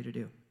tell you to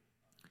do.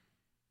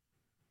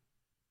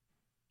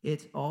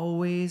 It's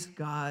always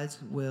God's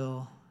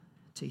will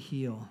to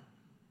heal.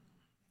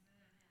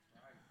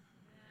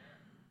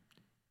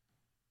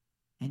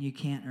 And you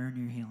can't earn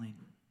your healing.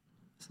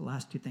 It's the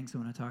last two things I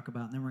want to talk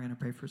about, and then we're going to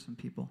pray for some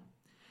people.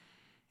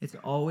 It's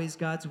always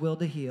God's will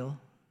to heal,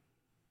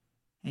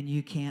 and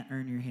you can't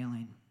earn your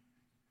healing.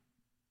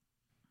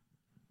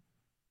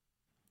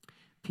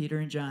 Peter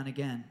and John,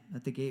 again,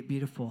 at the gate,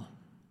 beautiful.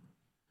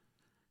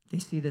 They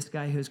see this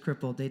guy who's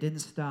crippled. They didn't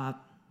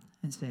stop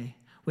and say,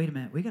 wait a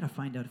minute, we got to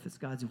find out if it's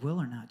God's will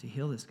or not to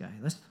heal this guy.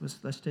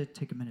 Let's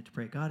take a minute to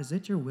pray. God, is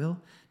it your will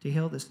to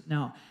heal this?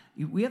 No,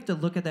 we have to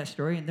look at that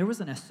story, and there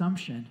was an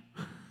assumption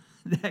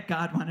that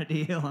God wanted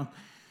to heal him.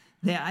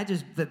 I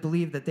just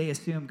believe that they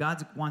assume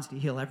God wants to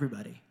heal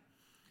everybody.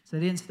 So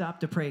they didn't stop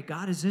to pray,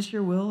 God, is this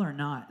your will or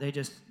not? They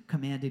just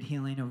commanded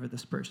healing over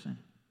this person.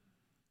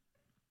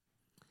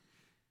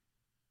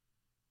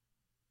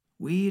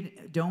 We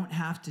don't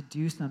have to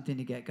do something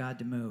to get God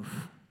to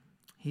move.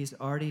 He's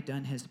already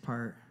done his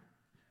part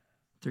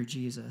through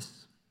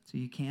Jesus. So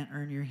you can't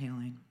earn your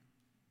healing.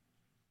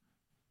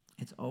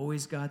 It's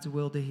always God's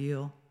will to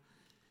heal.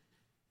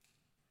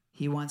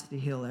 He wants to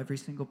heal every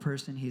single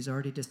person. He's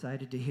already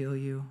decided to heal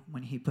you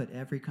when he put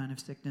every kind of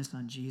sickness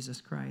on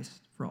Jesus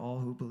Christ for all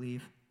who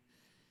believe.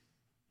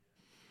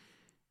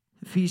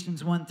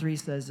 Ephesians 1:3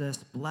 says this,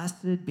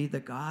 Blessed be the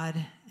God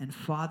and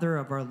Father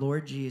of our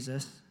Lord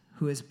Jesus,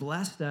 who has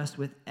blessed us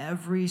with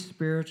every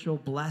spiritual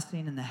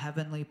blessing in the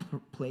heavenly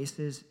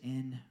places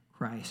in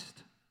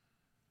Christ.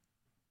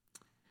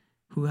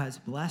 Who has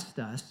blessed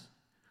us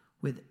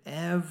with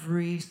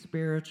every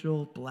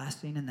spiritual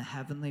blessing in the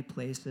heavenly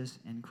places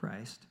in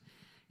Christ.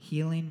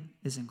 Healing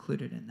is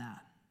included in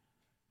that.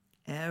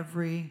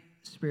 Every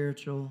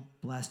spiritual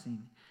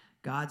blessing.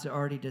 God's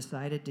already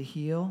decided to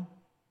heal,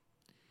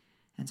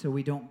 and so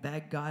we don't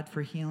beg God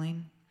for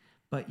healing,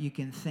 but you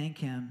can thank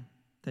him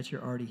that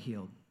you're already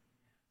healed.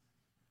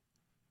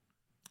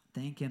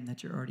 Thank him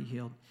that you're already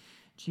healed.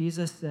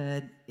 Jesus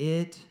said,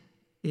 it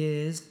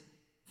is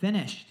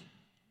finished.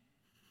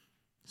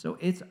 So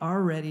it's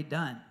already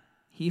done.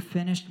 He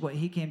finished what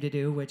he came to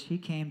do, which he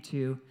came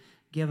to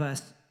give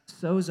us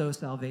sozo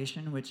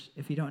salvation, which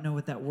if you don't know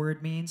what that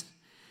word means,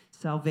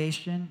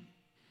 salvation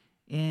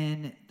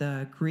in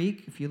the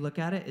Greek, if you look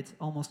at it, it's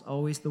almost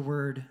always the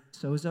word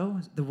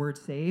sozo, the word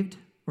saved,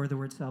 or the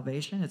word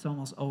salvation. It's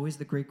almost always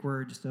the Greek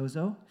word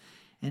sozo,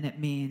 and it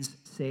means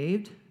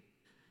saved,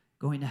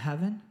 going to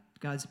heaven.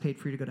 God's paid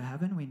for you to go to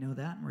heaven. We know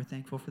that, and we're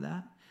thankful for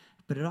that.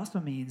 But it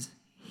also means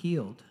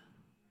healed.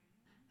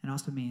 It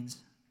also means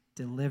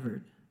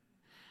delivered.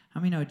 How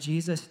many know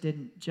Jesus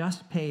didn't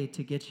just pay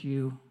to get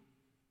you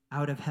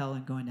out of hell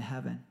and going to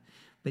heaven,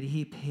 but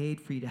he paid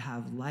for you to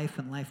have life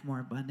and life more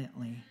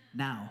abundantly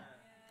now.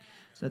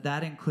 So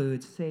that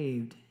includes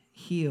saved,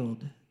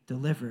 healed,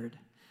 delivered.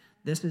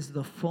 This is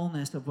the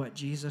fullness of what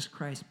Jesus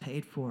Christ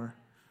paid for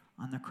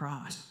on the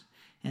cross.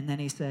 And then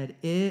he said,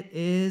 it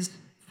is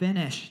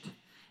finished.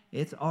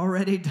 It's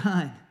already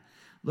done.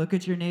 Look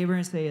at your neighbor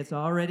and say, it's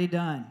already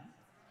done.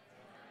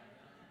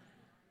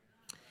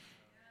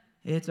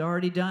 It's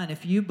already done.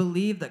 If you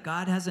believe that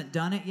God hasn't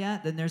done it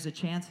yet, then there's a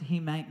chance he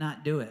might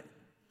not do it.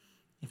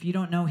 If you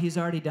don't know he's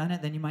already done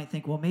it, then you might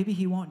think, well, maybe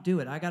he won't do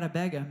it. I got to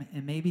beg him,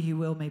 and maybe he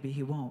will, maybe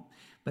he won't.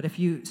 But if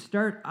you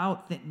start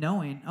out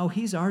knowing, oh,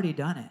 he's already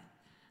done it.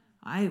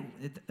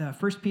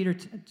 1 Peter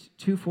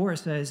 2:4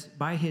 says,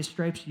 by his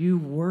stripes you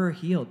were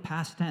healed.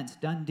 Past tense,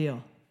 done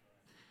deal.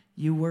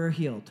 You were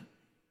healed.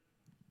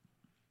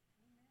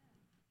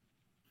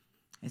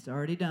 It's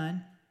already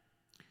done.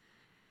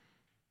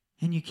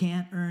 And you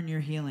can't earn your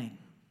healing.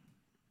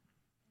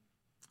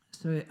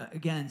 So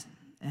again,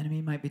 enemy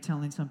might be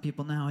telling some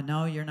people now,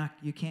 no,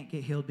 you can't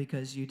get healed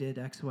because you did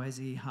X, Y,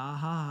 Z. Ha,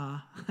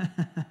 ha,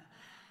 ha.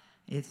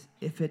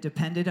 If it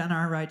depended on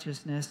our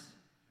righteousness,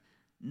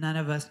 none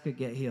of us could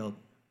get healed.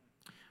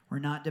 We're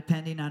not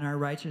depending on our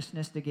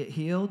righteousness to get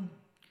healed,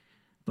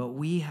 but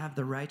we have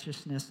the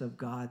righteousness of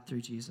God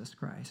through Jesus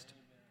Christ.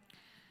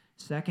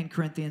 2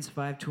 Corinthians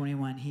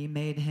 5:21, he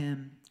made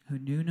him who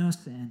knew no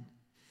sin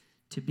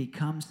to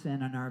become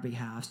sin on our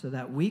behalf so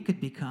that we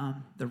could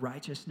become the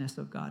righteousness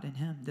of God in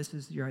him. This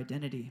is your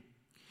identity.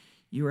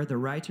 You are the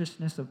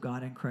righteousness of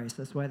God in Christ.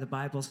 That's why the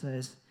Bible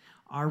says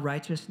our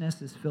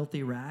righteousness is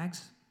filthy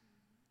rags.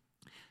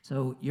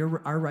 So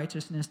our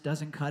righteousness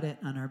doesn't cut it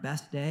on our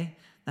best day.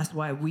 That's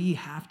why we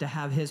have to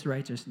have his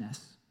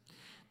righteousness.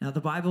 Now,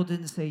 the Bible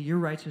didn't say your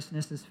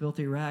righteousness is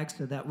filthy rags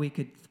so that we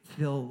could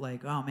feel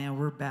like, oh man,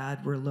 we're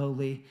bad, we're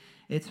lowly.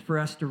 It's for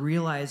us to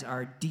realize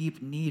our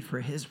deep need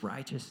for his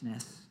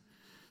righteousness.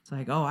 It's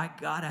like, oh, I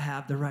got to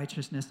have the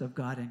righteousness of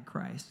God in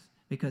Christ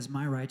because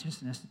my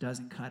righteousness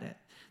doesn't cut it.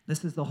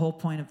 This is the whole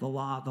point of the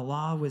law. The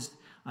law was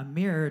a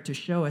mirror to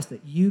show us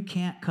that you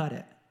can't cut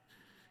it.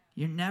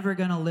 You're never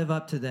going to live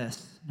up to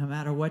this, no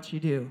matter what you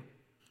do.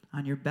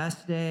 On your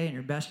best day and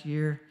your best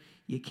year,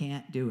 you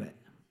can't do it.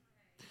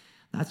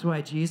 That's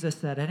why Jesus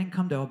said, I didn't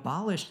come to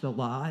abolish the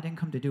law. I didn't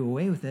come to do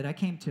away with it. I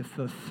came to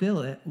fulfill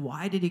it.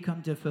 Why did he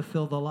come to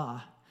fulfill the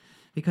law?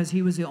 Because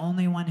he was the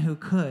only one who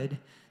could.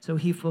 So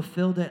he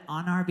fulfilled it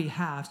on our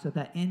behalf so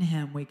that in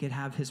him we could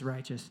have his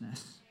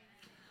righteousness.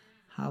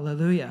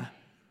 Hallelujah.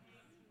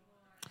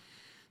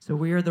 So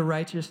we are the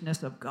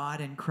righteousness of God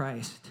in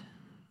Christ.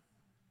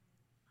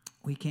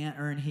 We can't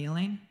earn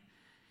healing.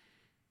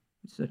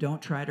 So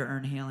don't try to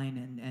earn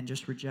healing and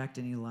just reject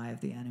any lie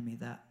of the enemy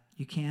that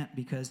you can't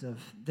because of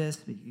this,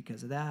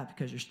 because of that,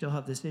 because you still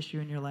have this issue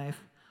in your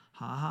life.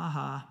 Ha, ha,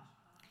 ha.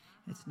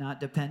 It's not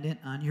dependent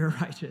on your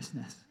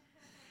righteousness.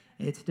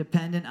 It's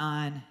dependent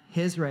on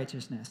his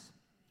righteousness.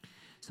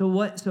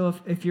 So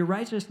if your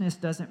righteousness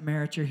doesn't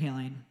merit your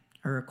healing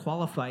or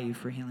qualify you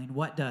for healing,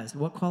 what does?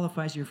 What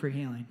qualifies you for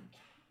healing?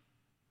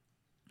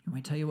 Can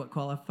we tell you what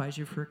qualifies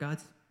you for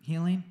God's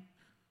healing?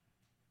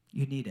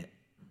 You need it.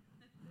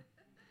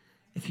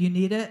 If you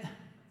need it,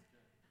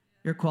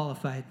 you're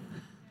qualified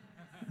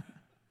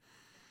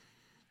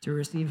to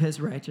receive his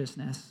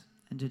righteousness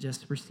and to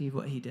just receive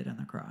what he did on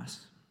the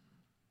cross.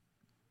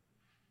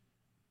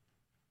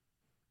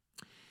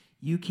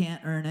 You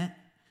can't earn it.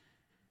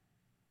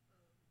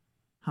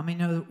 How many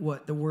know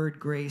what the word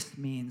grace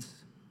means?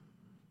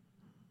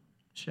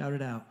 Shout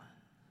it out.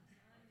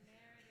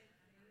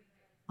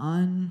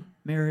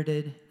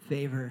 Unmerited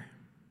favor.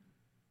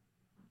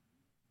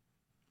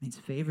 Means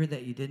favor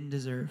that you didn't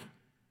deserve.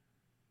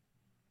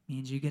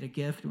 Means you get a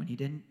gift when you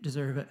didn't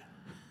deserve it.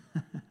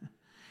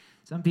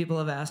 Some people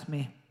have asked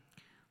me,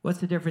 what's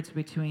the difference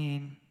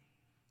between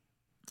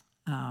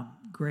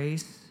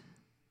grace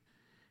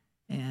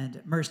and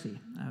mercy?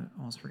 I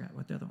almost forgot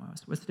what the other one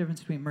was. What's the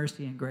difference between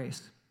mercy and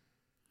grace?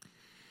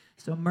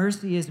 So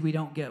mercy is we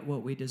don't get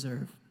what we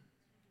deserve.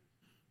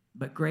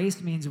 But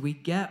grace means we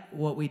get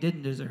what we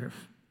didn't deserve.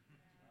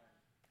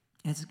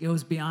 It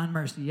goes beyond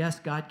mercy. Yes,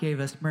 God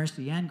gave us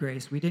mercy and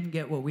grace. We didn't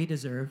get what we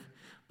deserve,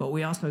 but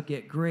we also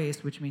get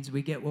grace, which means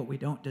we get what we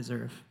don't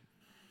deserve.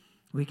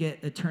 We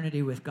get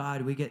eternity with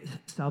God. We get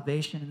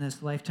salvation in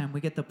this lifetime.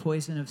 We get the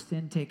poison of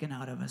sin taken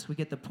out of us. We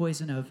get the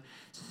poison of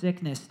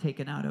sickness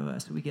taken out of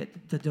us. We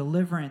get the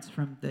deliverance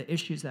from the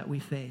issues that we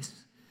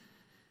face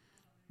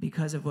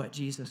because of what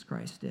Jesus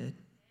Christ did.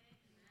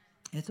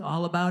 It's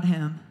all about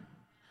him.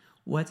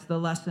 What's the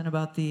lesson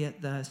about the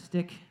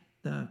stick,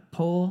 the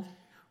pole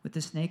with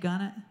the snake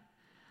on it?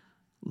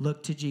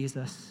 Look to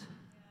Jesus.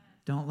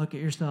 Don't look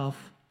at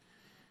yourself.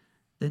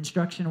 The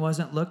instruction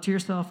wasn't look to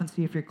yourself and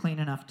see if you're clean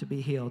enough to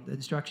be healed. The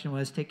instruction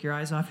was take your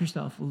eyes off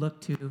yourself. Look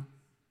to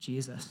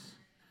Jesus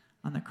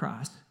on the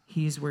cross.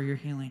 He's where your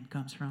healing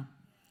comes from.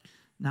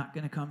 Not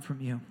going to come from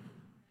you.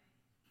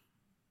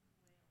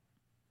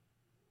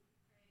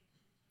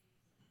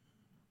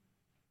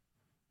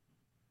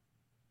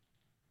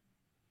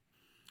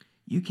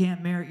 You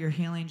can't merit your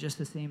healing just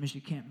the same as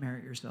you can't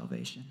merit your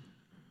salvation.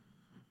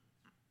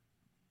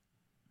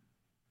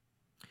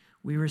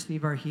 We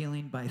receive our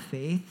healing by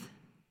faith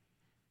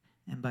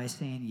and by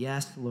saying,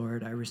 yes,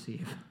 Lord, I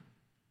receive.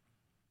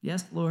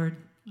 Yes, Lord,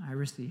 I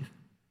receive.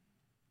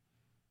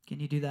 Can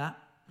you do that?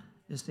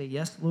 Just say,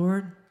 yes,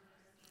 Lord,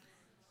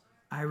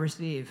 I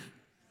receive.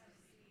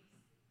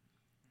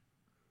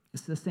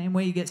 It's the same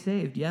way you get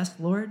saved. Yes,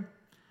 Lord,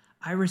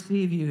 I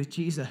receive you,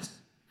 Jesus.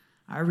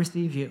 I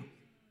receive you.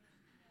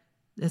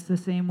 It's the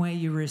same way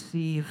you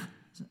receive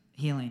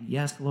healing.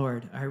 Yes,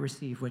 Lord, I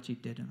receive what you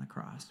did on the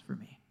cross for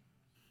me.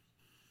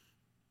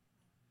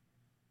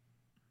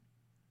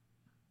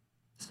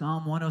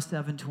 Psalm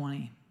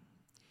 107:20.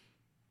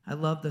 I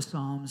love the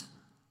Psalms.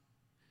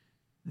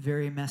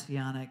 Very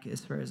messianic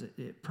as far as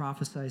it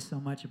prophesies so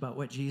much about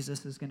what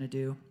Jesus is going to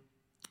do.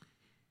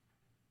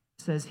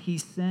 It says, he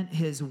sent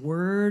his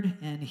word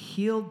and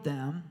healed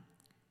them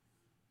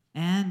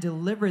and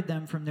delivered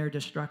them from their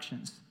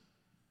destructions.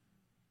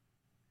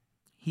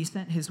 He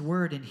sent his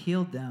word and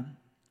healed them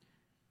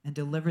and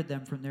delivered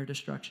them from their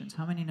destructions.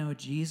 How many know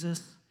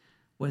Jesus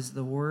was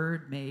the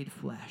word made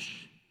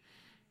flesh?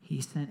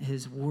 He sent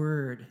his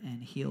word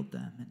and healed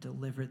them and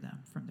delivered them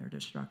from their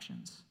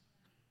destructions.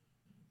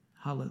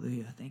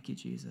 Hallelujah. Thank you,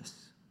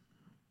 Jesus.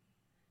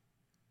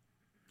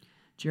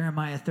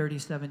 Jeremiah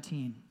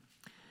 30:17.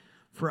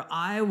 For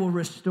I will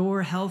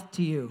restore health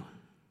to you,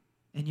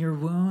 and your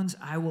wounds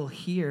I will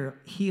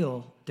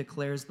heal,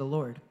 declares the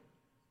Lord.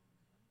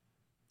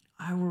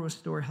 I will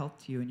restore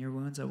health to you, and your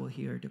wounds I will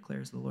heal,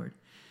 declares the Lord.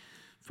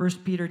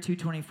 1 Peter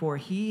 2:24.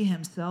 He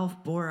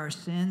himself bore our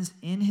sins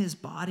in his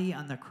body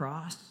on the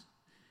cross,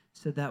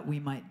 so that we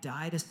might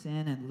die to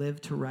sin and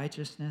live to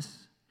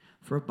righteousness.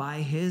 For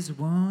by his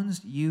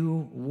wounds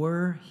you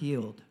were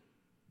healed.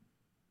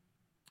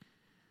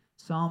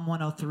 Psalm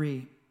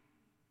 103,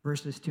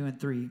 verses 2 and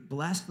 3.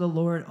 Bless the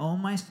Lord, O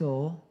my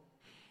soul,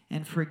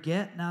 and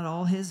forget not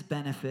all his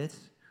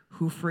benefits,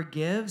 who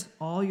forgives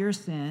all your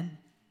sin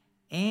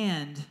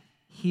and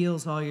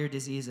heals all your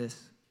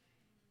diseases.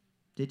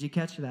 Did you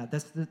catch that?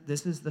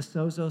 This is the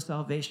sozo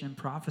salvation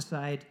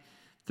prophesied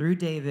through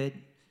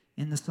David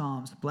in the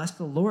Psalms. Bless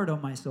the Lord, O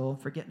my soul,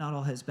 forget not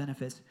all his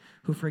benefits,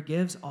 who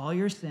forgives all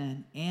your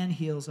sin and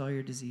heals all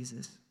your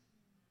diseases.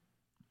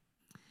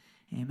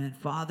 Amen.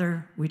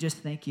 Father, we just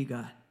thank you,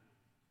 God,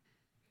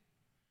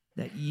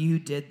 that you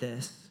did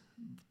this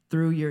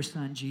through your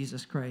Son,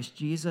 Jesus Christ.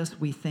 Jesus,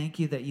 we thank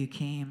you that you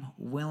came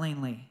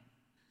willingly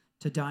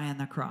to die on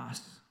the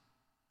cross.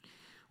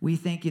 We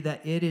thank you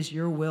that it is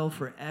your will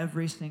for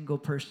every single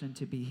person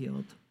to be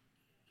healed.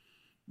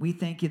 We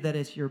thank you that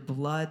it's your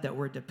blood that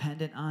we're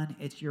dependent on.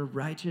 It's your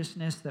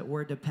righteousness that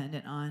we're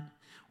dependent on.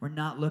 We're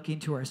not looking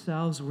to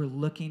ourselves. We're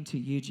looking to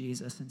you,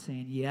 Jesus, and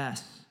saying,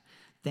 yes,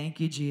 thank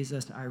you,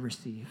 Jesus, I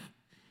receive.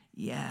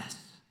 Yes,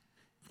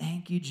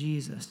 thank you,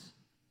 Jesus,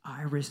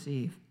 I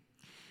receive.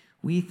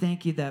 We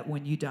thank you that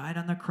when you died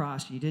on the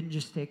cross, you didn't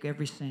just take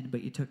every sin,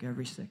 but you took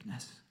every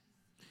sickness.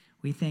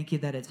 We thank you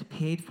that it's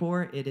paid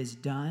for, it is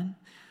done.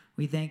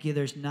 We thank you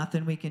there's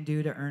nothing we can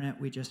do to earn it.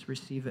 We just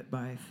receive it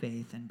by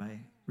faith and by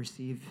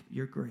receive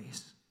your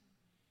grace.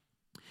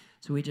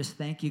 So we just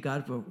thank you,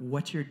 God, for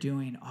what you're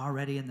doing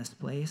already in this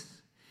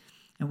place.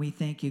 And we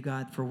thank you,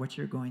 God, for what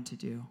you're going to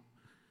do.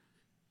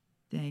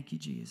 Thank you,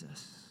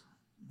 Jesus.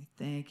 We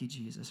thank you,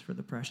 Jesus, for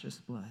the precious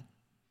blood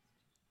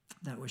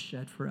that was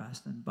shed for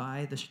us. And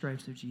by the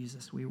stripes of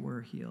Jesus, we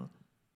were healed.